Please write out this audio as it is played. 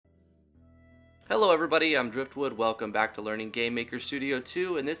Hello everybody, I'm Driftwood. Welcome back to Learning GameMaker Studio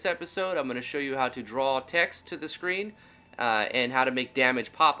 2. In this episode, I'm going to show you how to draw text to the screen and how to make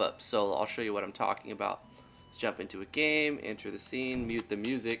damage pop-ups. So I'll show you what I'm talking about. Let's jump into a game, enter the scene, mute the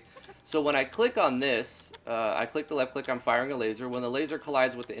music. So when I click on this, I click the left click, I'm firing a laser. When the laser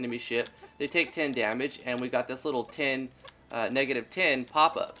collides with the enemy ship, they take 10 damage, and we got this little negative 10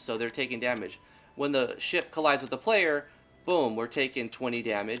 pop-up, so they're taking damage. When the ship collides with the player, boom, we're taking 20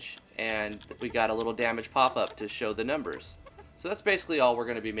 damage, and we got a little damage pop-up to show the numbers. So that's basically all we're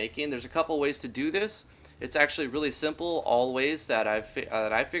going to be making. There's a couple ways to do this. It's actually really simple, all ways that I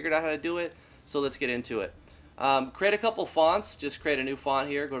figured out how to do it. So let's get into it. Create a couple fonts. Just create a new font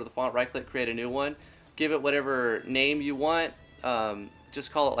here. Go to the font, right-click, create a new one. Give it whatever name you want.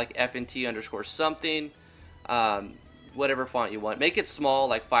 Just call it like FNT underscore something. Whatever font you want. Make it small,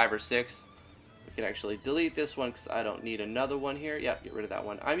 like 5 or 6. We can actually delete this one because I don't need another one here. Yep, get rid of that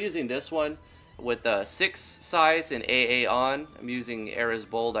one. I'm using this one with 6 size and AA on. I'm using Eris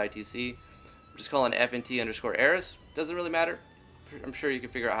Bold ITC. I'm just calling FNT underscore Eris. Doesn't really matter. I'm sure you can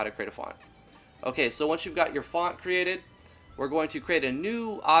figure out how to create a font. Okay, so once you've got your font created, we're going to create a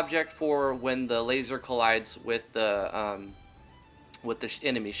new object for when the laser collides with the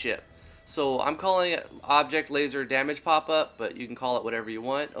enemy ship. So I'm calling it object laser damage pop-up, but you can call it whatever you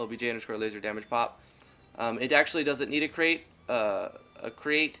want. OBJ underscore laser damage pop. It actually doesn't need a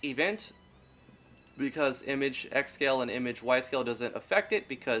create event because image X scale and image Y scale doesn't affect it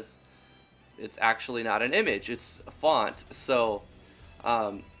because it's actually not an image. It's a font. So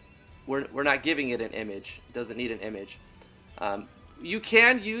we're not giving it an image. It doesn't need an image. You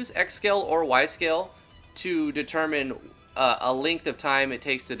can use X scale or Y scale to determine a length of time it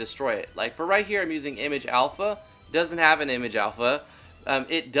takes to destroy it. Like for right here, I'm using image alpha. It doesn't have an image alpha.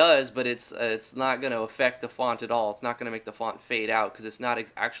 It does, but it's not going to affect the font at all. It's not going to make the font fade out because it's not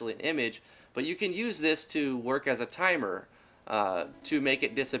actually an image. But you can use this to work as a timer to make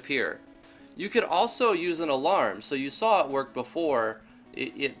it disappear. You could also use an alarm. So you saw it work before.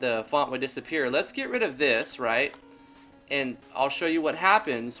 The font would disappear. Let's get rid of this, right? And I'll show you what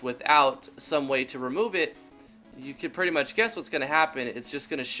happens without some way to remove it. You can pretty much guess what's going to happen. It's just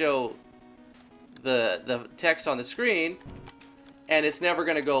going to show the text on the screen, and it's never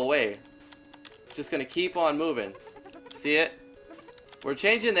going to go away. It's just going to keep on moving. See it? We're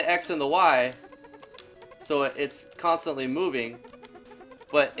changing the X and the Y, so it's constantly moving,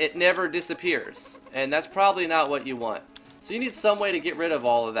 but it never disappears, and that's probably not what you want. So you need some way to get rid of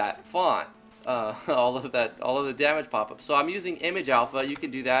all of that font, all of the damage pop-up. So I'm using image alpha. You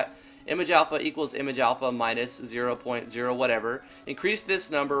can do that. Image alpha equals image alpha minus 0.0 whatever. Increase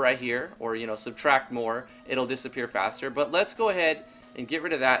this number right here, or subtract more. It'll disappear faster. But let's go ahead and get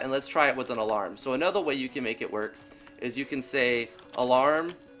rid of that, and let's try it with an alarm. So another way you can make it work is you can say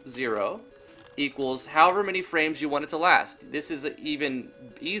alarm 0 equals however many frames you want it to last. This is an even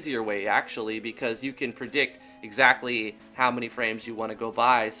easier way actually, because you can predict exactly how many frames you want to go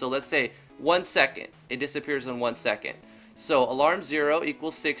by. So let's say 1 second. It disappears in 1 second. So alarm 0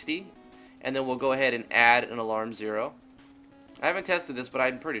 equals 60, and then we'll go ahead and add an alarm 0. I haven't tested this, but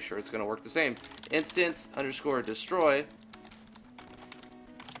I'm pretty sure it's going to work the same. Instance underscore destroy.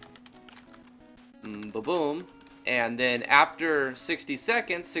 Ba-boom. And then after 60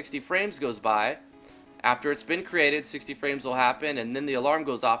 seconds, 60 frames goes by. After it's been created, 60 frames will happen, and then the alarm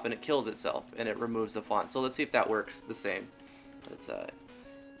goes off and it kills itself, and it removes the font. So let's see if that works the same. Let's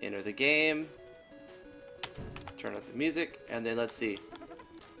enter the game. Turn up the music, and then let's see.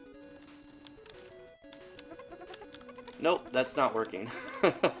 Nope, that's not working.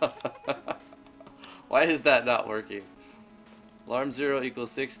 Why is that not working? Alarm 0 equals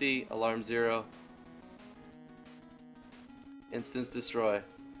 60, alarm 0. Instance destroy.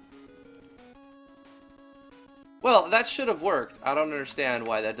 Well, that should have worked. I don't understand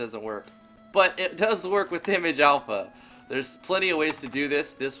why that doesn't work. But it does work with image alpha. There's plenty of ways to do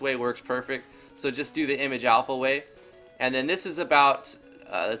this. This way works perfect. So just do the image alpha way. And then this is about,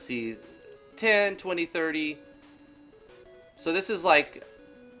 let's see, 10, 20, 30. So this is like,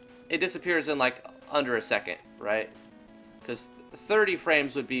 it disappears in like under a second, right? Because 30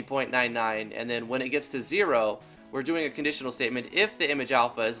 frames would be 0.99. And then when it gets to 0, we're doing a conditional statement. If the image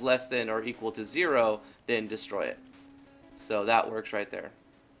alpha is less than or equal to 0, then destroy it. So that works right there.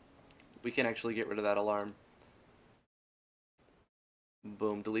 We can actually get rid of that alarm.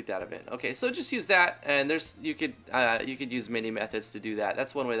 Boom, delete that event. Okay, so just use that, and you could use many methods to do that.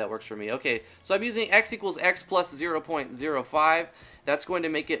 That's one way that works for me. Okay, so I'm using x equals x plus 0.05. That's going to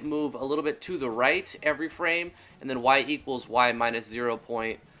make it move a little bit to the right every frame, and then y equals y minus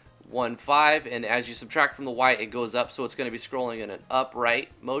 0.15, and as you subtract from the y, it goes up, so it's going to be scrolling in an upright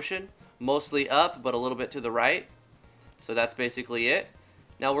motion. mostly up, but a little bit to the right. So that's basically it.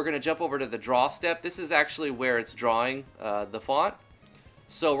 Now we're going to jump over to the draw step. This is actually where it's drawing the font.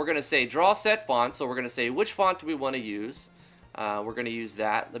 So we're going to say draw set font. So we're going to say which font do we want to use. We're going to use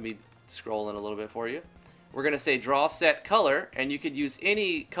that. Let me scroll in a little bit for you. We're going to say draw set color, and you could use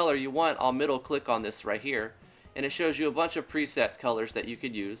any color you want. I'll middle click on this right here, and it shows you a bunch of preset colors that you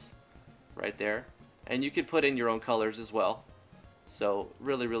could use right there, and you could put in your own colors as well. So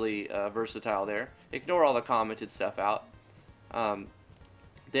really, really versatile there. Ignore all the commented stuff out.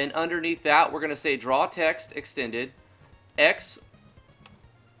 Then underneath that, we're going to say draw text extended x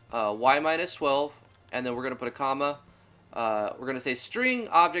y minus 12, and then we're going to put a comma. We're going to say string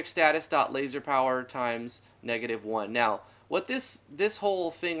object status dot laser power times -1. Now, what this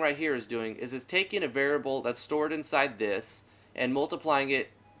whole thing right here is doing is it's taking a variable that's stored inside this and multiplying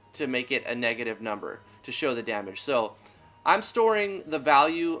it to make it a negative number to show the damage. So I'm storing the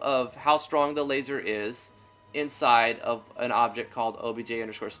value of how strong the laser is inside of an object called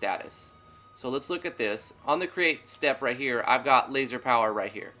obj_status. So let's look at this. On the create step right here, I've got laser power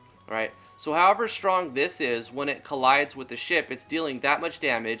right here, right? So however strong this is, when it collides with the ship, it's dealing that much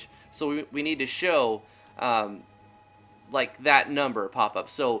damage. So we need to show like that number pop up.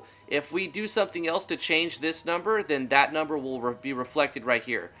 So if we do something else to change this number, then that number will be reflected right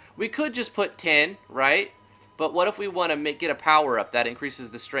here. We could just put 10, right? But what if we want to get a power up that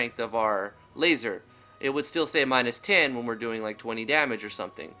increases the strength of our laser? It would still say -10 when we're doing like 20 damage or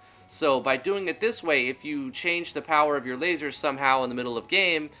something. So by doing it this way, if you change the power of your laser somehow in the middle of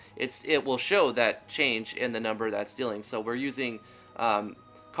game, it will show that change in the number that's dealing. So we're using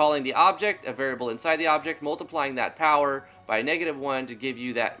calling the object, a variable inside the object, multiplying that power by -1 to give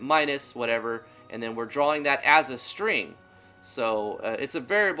you that minus whatever, and then we're drawing that as a string. So it's a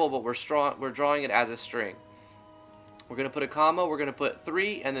variable, but we're drawing it as a string. We're going to put a comma, we're going to put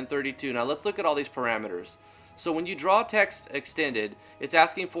 3 and then 32. Now let's look at all these parameters. So when you draw text extended, it's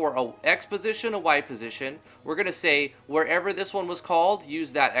asking for a X position, a Y position. We're going to say wherever this one was called,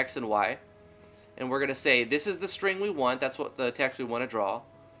 use that X and Y. And we're going to say this is the string we want. That's what the text we want to draw.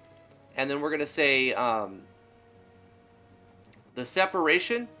 And then we're going to say the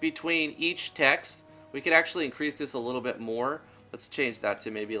separation between each text. We could actually increase this a little bit more. Let's change that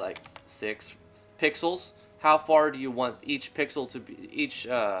to maybe like 6 pixels. How far do you want each pixel to be, each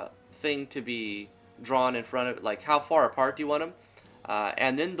thing to be drawn in front of it? Like how far apart do you want them?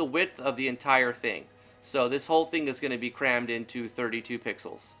 And then the width of the entire thing. So this whole thing is going to be crammed into 32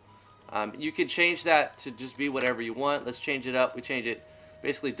 pixels. You could change that to just be whatever you want. Let's change it up. We change it,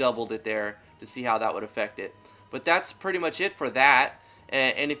 basically doubled it there to see how that would affect it. But that's pretty much it for that.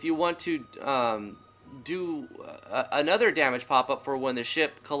 And if you want to do another damage pop-up for when the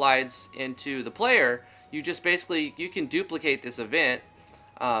ship collides into the player, you just basically, you can duplicate this event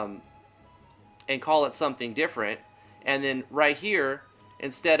and call it something different. And then right here,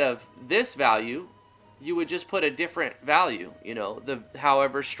 instead of this value, you would just put a different value, you know,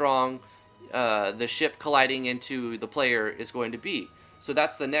 however strong the ship colliding into the player is going to be. So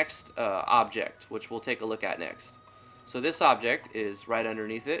that's the next object, which we'll take a look at next. So this object is right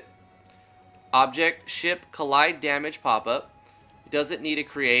underneath it. Object ship collide damage pop-up. It doesn't need to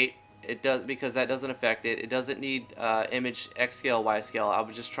create. It does, because that doesn't affect it. It doesn't need image X scale, Y scale. I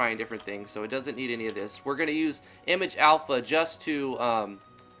was just trying different things, so it doesn't need any of this. We're going to use image alpha just to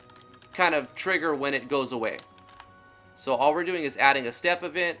kind of trigger when it goes away. So all we're doing is adding a step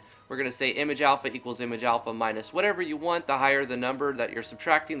event. We're going to say image alpha equals image alpha minus whatever you want. The higher the number that you're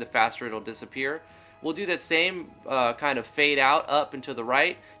subtracting, the faster it'll disappear. We'll do that same kind of fade out up and to the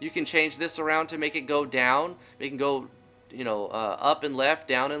right. You can change this around to make it go down. It can go, you know, up and left,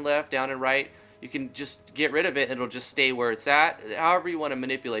 down and right. You can just get rid of it and it'll just stay where it's at. However you want to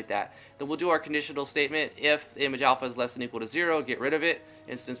manipulate that. Then we'll do our conditional statement. If the image alpha is less than or equal to 0, get rid of it.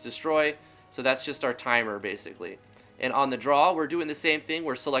 Instance destroy. So that's just our timer basically. And on the draw, we're doing the same thing.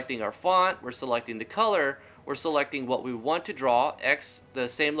 We're selecting our font, we're selecting the color, we're selecting what we want to draw, X, the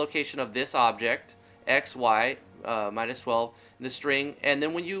same location of this object, X, Y, minus 12, the string. And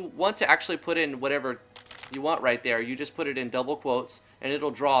then when you want to actually put in whatever you want right there, you just put it in double quotes and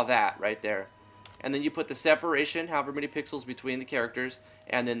it'll draw that right there. And then you put the separation, however many pixels between the characters,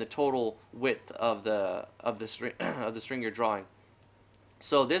 and then the total width of the string of the string you're drawing.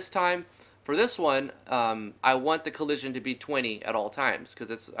 So this time, for this one, I want the collision to be 20 at all times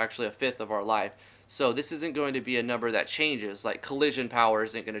because it's actually a fifth of our life. So this isn't going to be a number that changes. Like collision power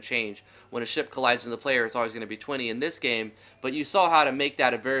isn't going to change. When a ship collides in the player, it's always going to be 20 in this game. But you saw how to make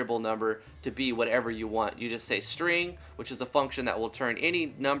that a variable number to be whatever you want. You just say string, which is a function that will turn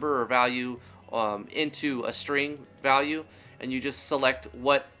any number or value into a string value. and you just select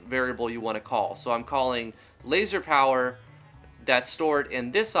what variable you want to call. So I'm calling laser power that's stored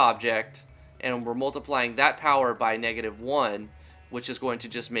in this object, and we're multiplying that power by -1, which is going to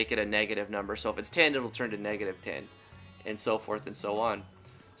just make it a negative number. So if it's 10, it'll turn to -10, and so forth and so on.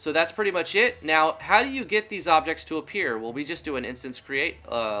 So that's pretty much it. Now, how do you get these objects to appear? Well, we just do an instance create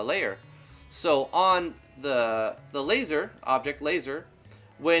layer. So on the laser, object laser,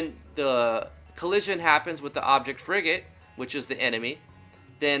 when the collision happens with the object frigate, which is the enemy,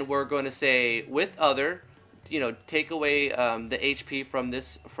 then we're going to say with other, you know, take away the HP from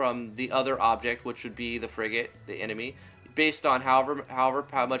the other object, which would be the frigate, the enemy, based on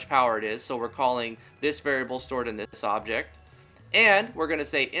how much power it is. So we're calling this variable stored in this object. And we're going to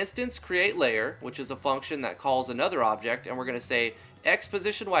say instance create layer, which is a function that calls another object, and we're going to say X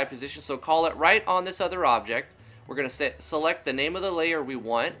position, Y position, so call it right on this other object. We're going to select the name of the layer we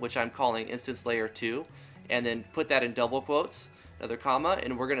want, which I'm calling instance layer 2, and then put that in double quotes, another comma,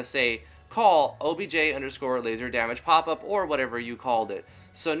 and we're going to say call obj underscore laser damage pop-up, or whatever you called it.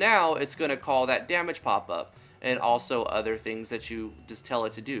 So now it's going to call that damage pop-up, and also other things that you just tell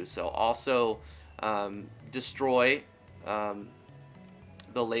it to do. So also destroy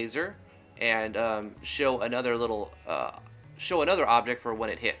the laser, and show another object for when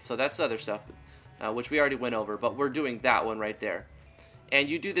it hits. So that's other stuff, which we already went over, but we're doing that one right there. And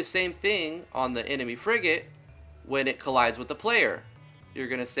you do the same thing on the enemy frigate when it collides with the player. You're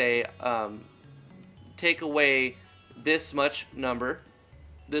going to say take away this much number,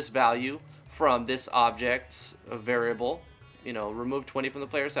 this value, from this object's variable, you know, remove 20 from the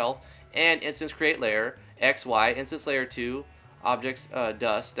player's health, and instance create layer, XY, instance layer 2, objects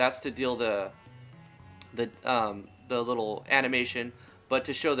dust. That's to deal the little animation. But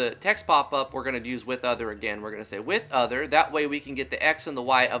to show the text pop-up, we're going to use with other again. We're going to say with other. That way we can get the X and the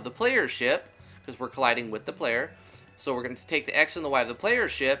Y of the player's ship, because we're colliding with the player. So we're going to take the X and the Y of the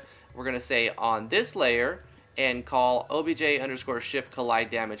player's ship. We're going to say on this layer and call obj underscore ship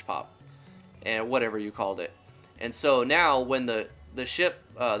collide damage pop, and whatever you called it. And so now when the ship,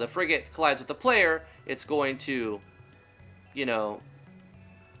 the frigate collides with the player, it's going to, you know,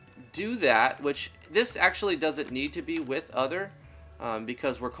 do that, which this actually doesn't need to be with other,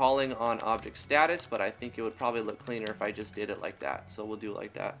 because we're calling on object status, but I think it would probably look cleaner if I just did it like that. So we'll do it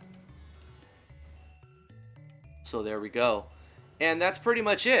like that. So there we go. And that's pretty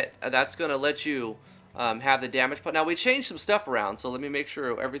much it. That's going to let you have the damage. But now we changed some stuff around, so let me make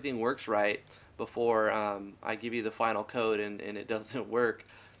sure everything works right before I give you the final code and it doesn't work.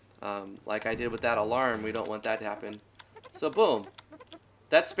 Like I did with that alarm. We don't want that to happen. So boom.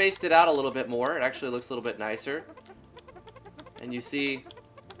 That spaced it out a little bit more. It actually looks a little bit nicer. And you see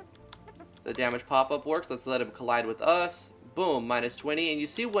the damage pop-up works. Let's let him collide with us. Boom, -20. And you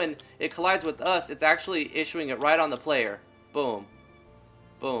see when it collides with us, it's actually issuing it right on the player. Boom.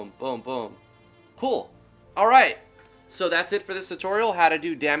 Boom, boom, boom. Cool. Alright. So that's it for this tutorial, how to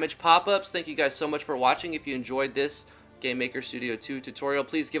do damage pop-ups. Thank you guys so much for watching. If you enjoyed this GameMaker Studio 2 tutorial,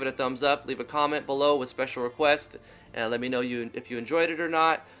 please give it a thumbs up. Leave a comment below with special requests. And let me know if you enjoyed it or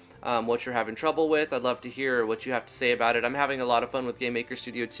not. What you're having trouble with. I'd love to hear what you have to say about it. I'm having a lot of fun with GameMaker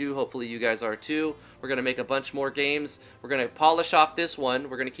Studio 2. Hopefully you guys are too. We're going to make a bunch more games. We're going to polish off this one.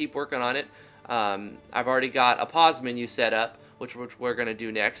 We're going to keep working on it. I've already got a pause menu set up, which we're going to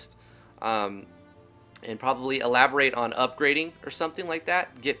do next. And probably elaborate on upgrading or something like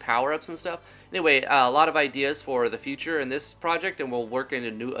that. Get power-ups and stuff. Anyway, a lot of ideas for the future in this project, and we'll work in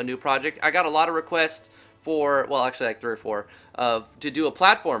a new project. I got a lot of requests for, well, actually like 3 or 4, to do a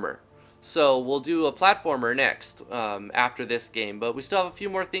platformer. So we'll do a platformer next after this game, but we still have a few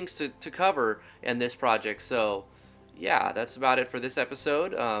more things to cover in this project. So yeah, that's about it for this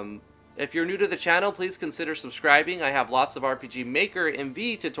episode. If you're new to the channel, please consider subscribing. I have lots of RPG Maker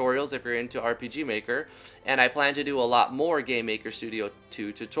MV tutorials if you're into RPG Maker, and I plan to do a lot more GameMaker Studio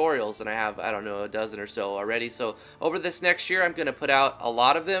 2 tutorials, and I have, I don't know, a dozen or so already. So over this next year, I'm going to put out a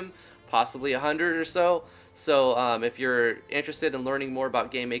lot of them, possibly 100 or so. So if you're interested in learning more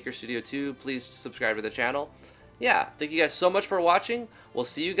about GameMaker Studio 2, please subscribe to the channel. Yeah, thank you guys so much for watching. We'll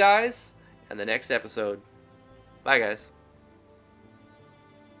see you guys in the next episode. Bye, guys.